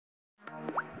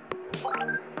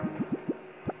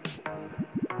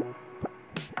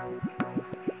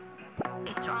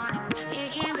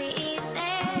It can be easy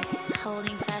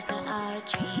holding fast to our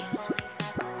dreams.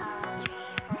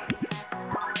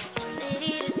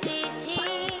 City to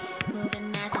city,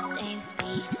 moving at the same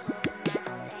speed.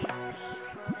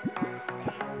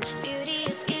 Beauty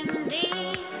is skin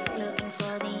deep, looking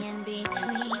for the in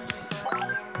between.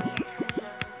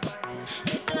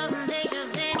 It doesn't take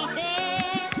just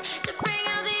anything to bring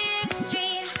out the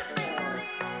extreme.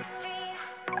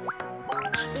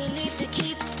 We live to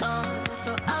keep score.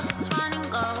 For us it's run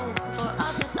and go. For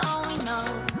us it's all we know.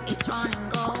 It's run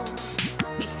and go.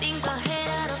 We think ahead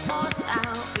out of force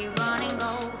out. We run and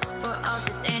go. For us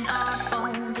it's in our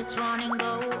bones. It's run and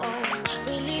go. Oh.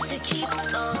 We live to keep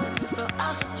score. For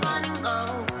us it's run and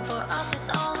go. For us it's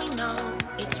all we know.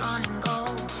 It's run and go.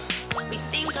 We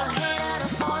think ahead out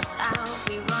of force out.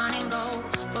 We run and go.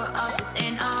 For us it's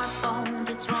in our bones.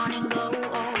 It's run and go.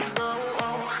 Oh.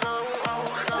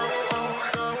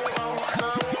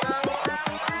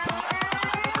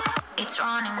 It's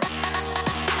running.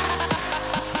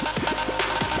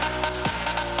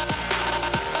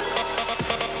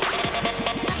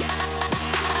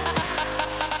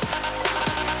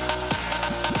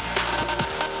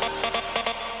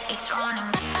 It's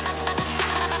running.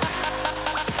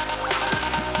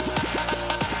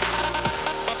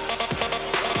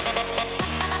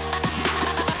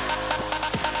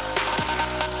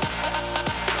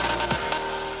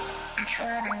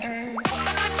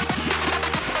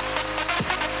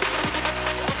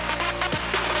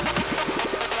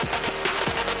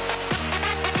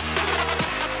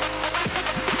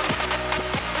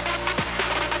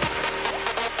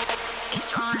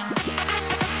 It's running.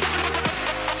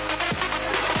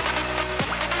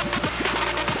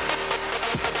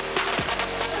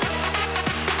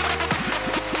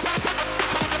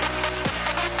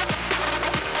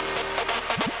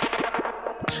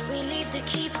 We live to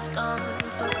keep score.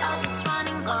 For us it's run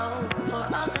and go. For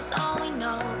us it's all we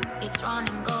know. It's run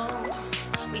and go.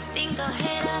 We think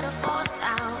ahead out of force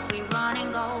out. We run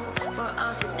and go. For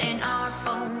us it's in our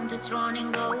bones. It's run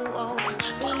and go. Oh.